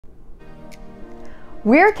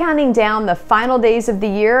We're counting down the final days of the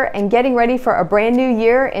year and getting ready for a brand new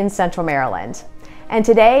year in Central Maryland. And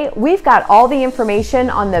today, we've got all the information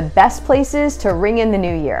on the best places to ring in the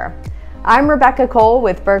new year. I'm Rebecca Cole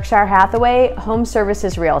with Berkshire Hathaway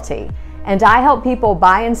Homeservices Realty, and I help people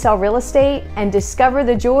buy and sell real estate and discover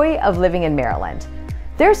the joy of living in Maryland.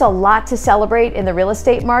 There's a lot to celebrate in the real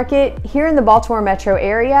estate market here in the Baltimore metro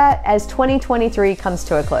area as 2023 comes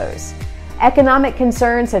to a close. Economic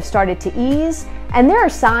concerns have started to ease, and there are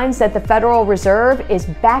signs that the Federal Reserve is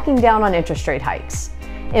backing down on interest rate hikes.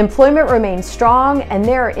 Employment remains strong, and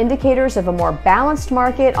there are indicators of a more balanced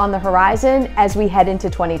market on the horizon as we head into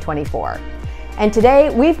 2024. And today,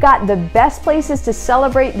 we've got the best places to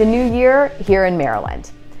celebrate the new year here in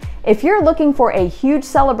Maryland. If you're looking for a huge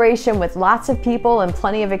celebration with lots of people and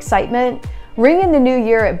plenty of excitement, ring in the new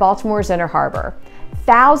year at Baltimore's Inner Harbor.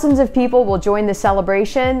 Thousands of people will join the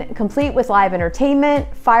celebration, complete with live entertainment,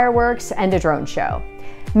 fireworks, and a drone show.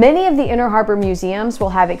 Many of the Inner Harbor museums will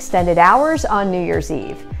have extended hours on New Year's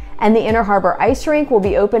Eve, and the Inner Harbor Ice Rink will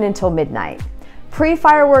be open until midnight.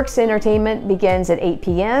 Pre-fireworks entertainment begins at 8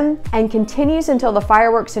 p.m. and continues until the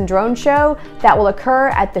fireworks and drone show that will occur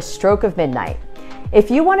at the stroke of midnight. If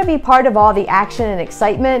you want to be part of all the action and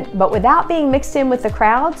excitement, but without being mixed in with the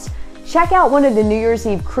crowds, check out one of the New Year's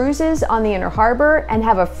Eve cruises on the Inner Harbor and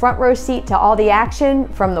have a front row seat to all the action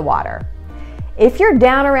from the water. If you're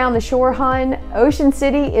down around the shore, hon, Ocean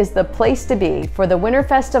City is the place to be for the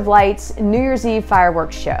Winterfest of Lights New Year's Eve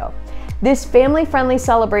fireworks show. This family-friendly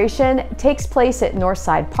celebration takes place at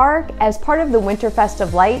Northside Park as part of the Winterfest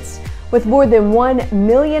of Lights, with more than 1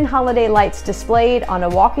 million holiday lights displayed on a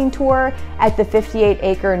walking tour at the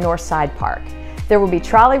 58-acre Northside Park. There will be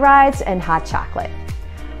trolley rides and hot chocolate.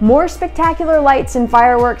 More spectacular lights and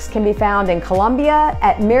fireworks can be found in Columbia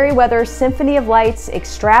at Merriweather Symphony of Lights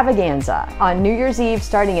Extravaganza on New Year's Eve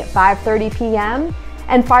starting at 5:30 p.m.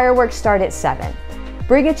 and fireworks start at 7.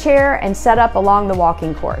 Bring a chair and set up along the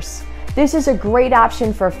walking course. This is a great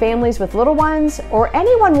option for families with little ones or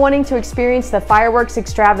anyone wanting to experience the fireworks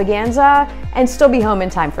extravaganza and still be home in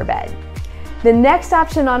time for bed. The next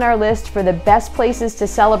option on our list for the best places to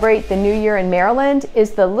celebrate the new year in Maryland is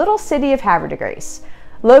the little city of Havre de Grace,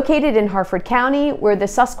 located in Harford County, where the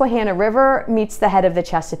Susquehanna River meets the head of the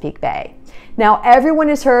Chesapeake Bay. Now, everyone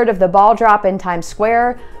has heard of the ball drop in Times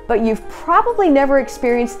Square, but you've probably never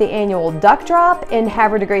experienced the annual duck drop in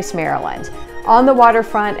Havre de Grace, Maryland, on the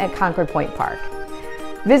waterfront at Concord Point Park.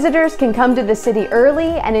 Visitors can come to the city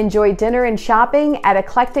early and enjoy dinner and shopping at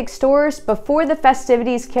eclectic stores before the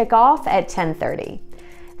festivities kick off at 10:30.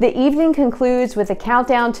 The evening concludes with a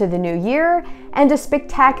countdown to the new year and a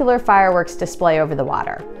spectacular fireworks display over the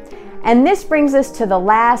water. And this brings us to the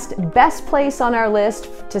last best place on our list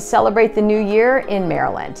to celebrate the new year in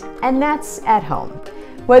Maryland, and that's at home.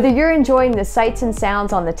 Whether you're enjoying the sights and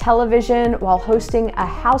sounds on the television while hosting a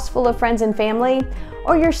house full of friends and family,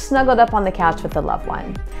 or you're snuggled up on the couch with a loved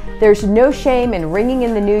one, there's no shame in ringing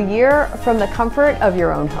in the new year from the comfort of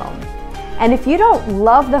your own home. And if you don't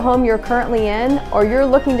love the home you're currently in, or you're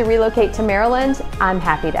looking to relocate to Maryland, I'm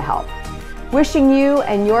happy to help. Wishing you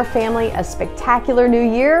and your family a spectacular new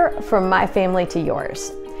year from my family to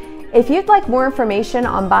yours. If you'd like more information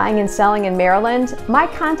on buying and selling in Maryland, my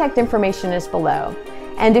contact information is below.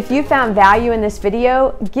 And if you found value in this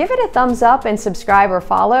video, give it a thumbs up and subscribe or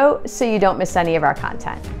follow so you don't miss any of our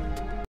content.